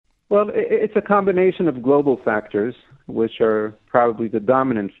Well, it's a combination of global factors, which are probably the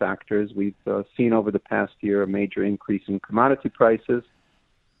dominant factors. We've seen over the past year a major increase in commodity prices.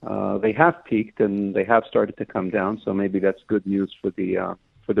 They have peaked and they have started to come down, so maybe that's good news for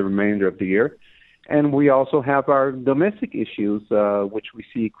the remainder of the year. And we also have our domestic issues, which we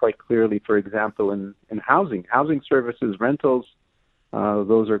see quite clearly, for example, in housing services, rentals.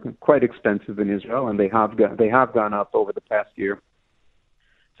 Those are quite expensive in Israel, and they have gone up over the past year.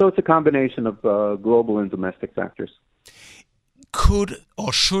 So it's a combination of global and domestic factors. Could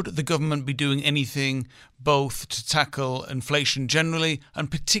or should the government be doing anything both to tackle inflation generally and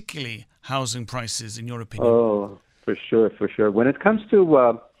particularly housing prices, in your opinion? Oh, for sure. When it comes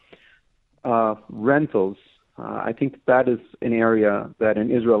to rentals, I think that is an area that in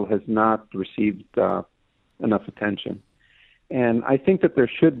Israel has not received enough attention. And I think that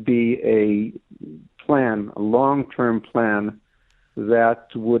there should be a long-term plan that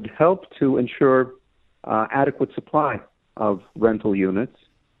would help to ensure adequate supply of rental units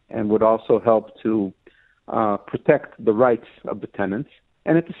and would also help to protect the rights of the tenants.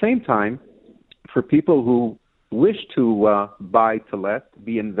 And at the same time, for people who wish to buy to let,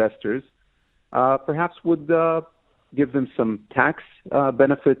 be investors, perhaps would give them some tax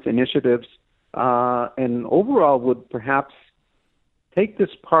benefits, initiatives, and overall would perhaps take this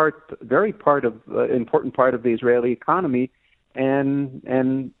important part of the Israeli economy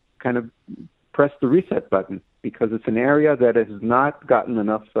and kind of press the reset button, because it's an area that has not gotten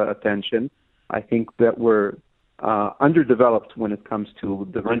enough attention. I think that we're underdeveloped when it comes to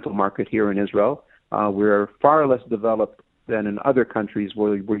the rental market here in Israel. We're far less developed than in other countries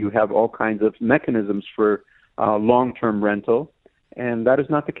where you have all kinds of mechanisms for long-term rental, and that is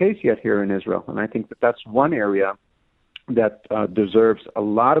not the case yet here in Israel. And I think that that's one area that deserves a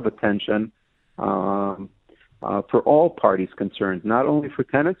lot of attention for all parties concerned, not only for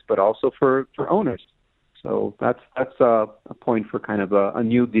tenants but also for owners. So that's a point for kind of a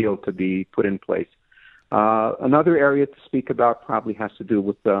new deal to be put in place. Another area to speak about probably has to do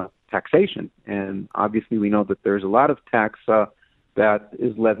with taxation, and obviously we know that there's a lot of tax that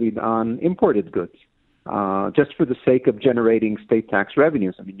is levied on imported goods, just for the sake of generating state tax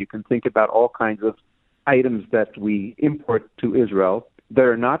revenues. I mean, you can think about all kinds of items that we import to Israel that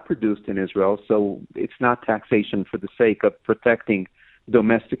are not produced in Israel, so it's not taxation for the sake of protecting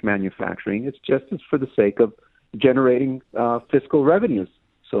domestic manufacturing. It's just for the sake of generating fiscal revenues.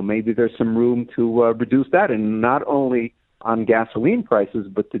 So maybe there's some room to reduce that, and not only on gasoline prices,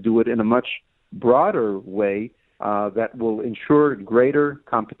 but to do it in a much broader way that will ensure greater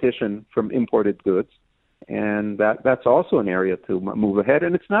competition from imported goods. And that's also an area to move ahead.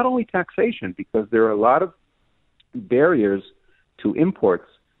 And it's not only taxation, because there are a lot of barriers to imports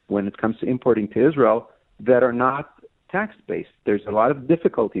when it comes to importing to Israel that are not tax-based. There's a lot of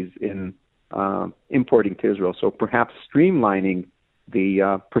difficulties in importing to Israel. So perhaps streamlining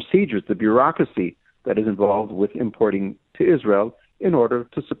the procedures, the bureaucracy that is involved with importing to Israel in order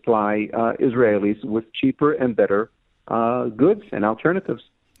to supply Israelis with cheaper and better goods and alternatives.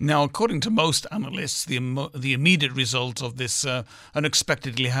 Now, according to most analysts, the immediate result of this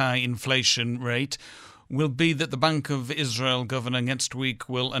unexpectedly high inflation rate will be that the Bank of Israel governor next week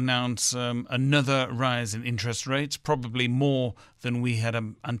will announce another rise in interest rates, probably more than we had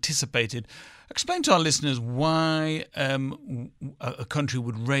anticipated. Explain to our listeners why a country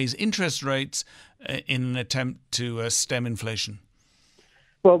would raise interest rates in an attempt to stem inflation.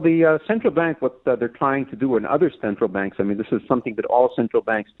 Well, the central bank, what they're trying to do, and other central banks, I mean, this is something that all central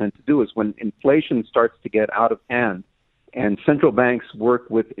banks tend to do, is when inflation starts to get out of hand, and central banks work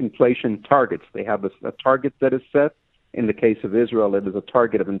with inflation targets. They have a target that is set. In the case of Israel, it is a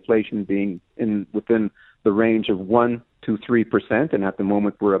target of inflation being within the range of 1% to 3%, and at the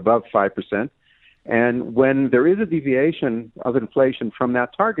moment we're above 5%. And when there is a deviation of inflation from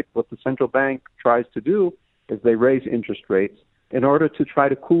that target, what the central bank tries to do is they raise interest rates in order to try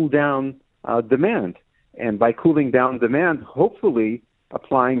to cool down demand. And by cooling down demand, hopefully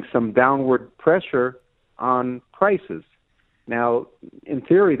applying some downward pressure on prices. Now, in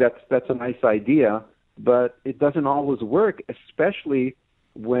theory, that's a nice idea, but it doesn't always work, especially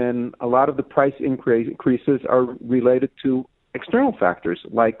when a lot of the price increases are related to external factors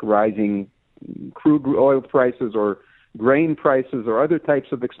like rising crude oil prices or grain prices or other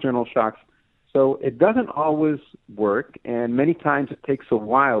types of external shocks. So it doesn't always work, and many times it takes a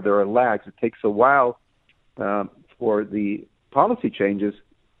while. There are lags. It takes a while for the policy changes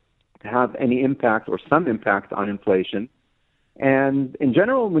to have any impact or some impact on inflation. And in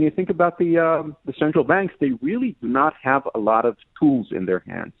general, when you think about the central banks, they really do not have a lot of tools in their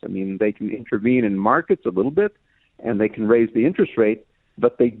hands. I mean, they can intervene in markets a little bit, and they can raise the interest rate,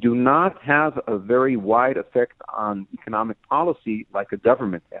 but they do not have a very wide effect on economic policy like a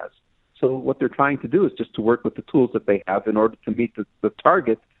government has. So what they're trying to do is just to work with the tools that they have in order to meet the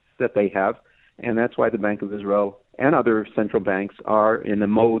target that they have. And that's why the Bank of Israel and other central banks are in a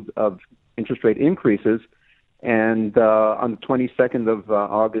mode of interest rate increases. And on the 22nd of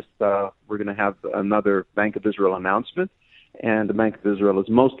August, we're going to have another Bank of Israel announcement. And the Bank of Israel is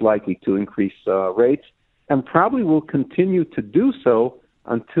most likely to increase rates and probably will continue to do so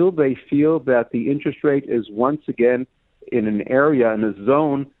until they feel that the interest rate is once again in an area, in a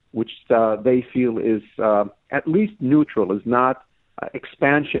zone, which they feel is at least neutral, is not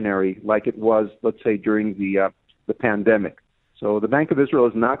expansionary like it was, let's say, during the pandemic. So the Bank of Israel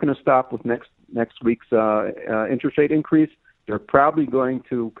is not going to stop with next week's interest rate increase. They're probably going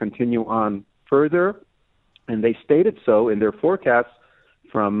to continue on further, and they stated so in their forecasts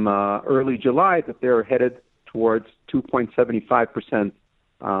from early July that they're headed towards 2.75%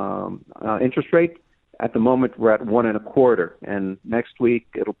 interest rate. At the moment, we're at 1.25%, and next week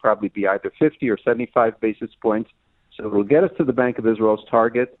it'll probably be either 50 or 75 basis points. So it'll get us to the Bank of Israel's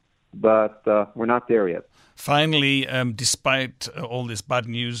target, but we're not there yet. Finally, despite all this bad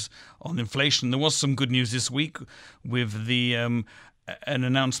news on inflation, there was some good news this week with the an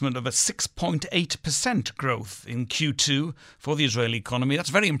announcement of a 6.8% growth in Q2 for the Israeli economy.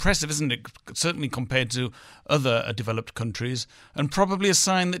 That's very impressive, isn't it? Certainly compared to other developed countries, and probably a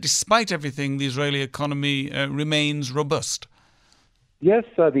sign that despite everything, the Israeli economy remains robust. Yes,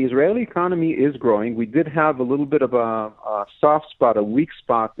 the Israeli economy is growing. We did have a little bit of a soft spot, a weak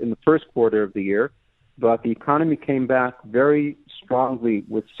spot in the first quarter of the year, but the economy came back very strongly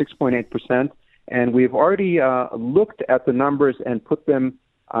with 6.8%. And we've already looked at the numbers and put them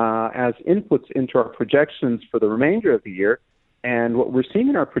as inputs into our projections for the remainder of the year. And what we're seeing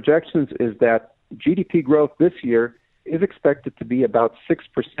in our projections is that GDP growth this year is expected to be about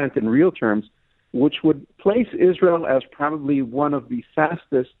 6% in real terms, which would place Israel as probably one of the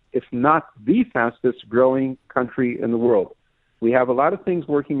fastest, if not the fastest, growing country in the world. We have a lot of things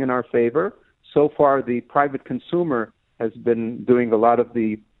working in our favor. So far, the private consumer has been doing a lot of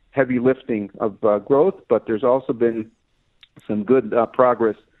the heavy lifting of growth, but there's also been some good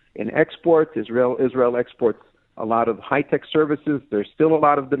progress in exports. Israel exports a lot of high-tech services. There's still a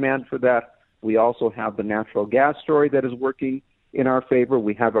lot of demand for that. We also have the natural gas story that is working in our favor.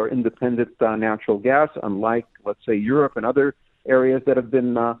 We have our independent natural gas, unlike, let's say, Europe and other areas that have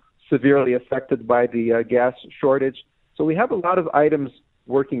been severely affected by the gas shortage. So we have a lot of items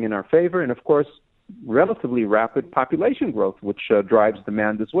working in our favor, and of course, relatively rapid population growth, which drives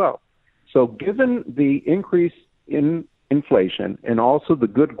demand as well. So given the increase in inflation and also the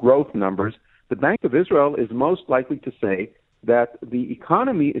good growth numbers, the Bank of Israel is most likely to say that the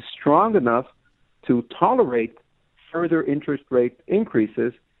economy is strong enough to tolerate further interest rate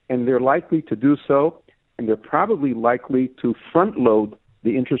increases, and they're likely to do so, and they're probably likely to front load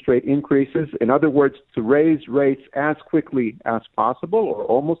the interest rate increases. In other words, to raise rates as quickly as possible or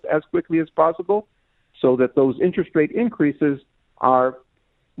almost as quickly as possible, so that those interest rate increases are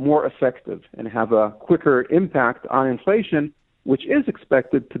more effective and have a quicker impact on inflation, which is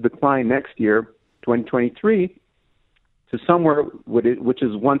expected to decline next year, 2023, to somewhere which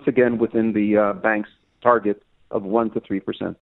is once again within the bank's target of 1% to 3%.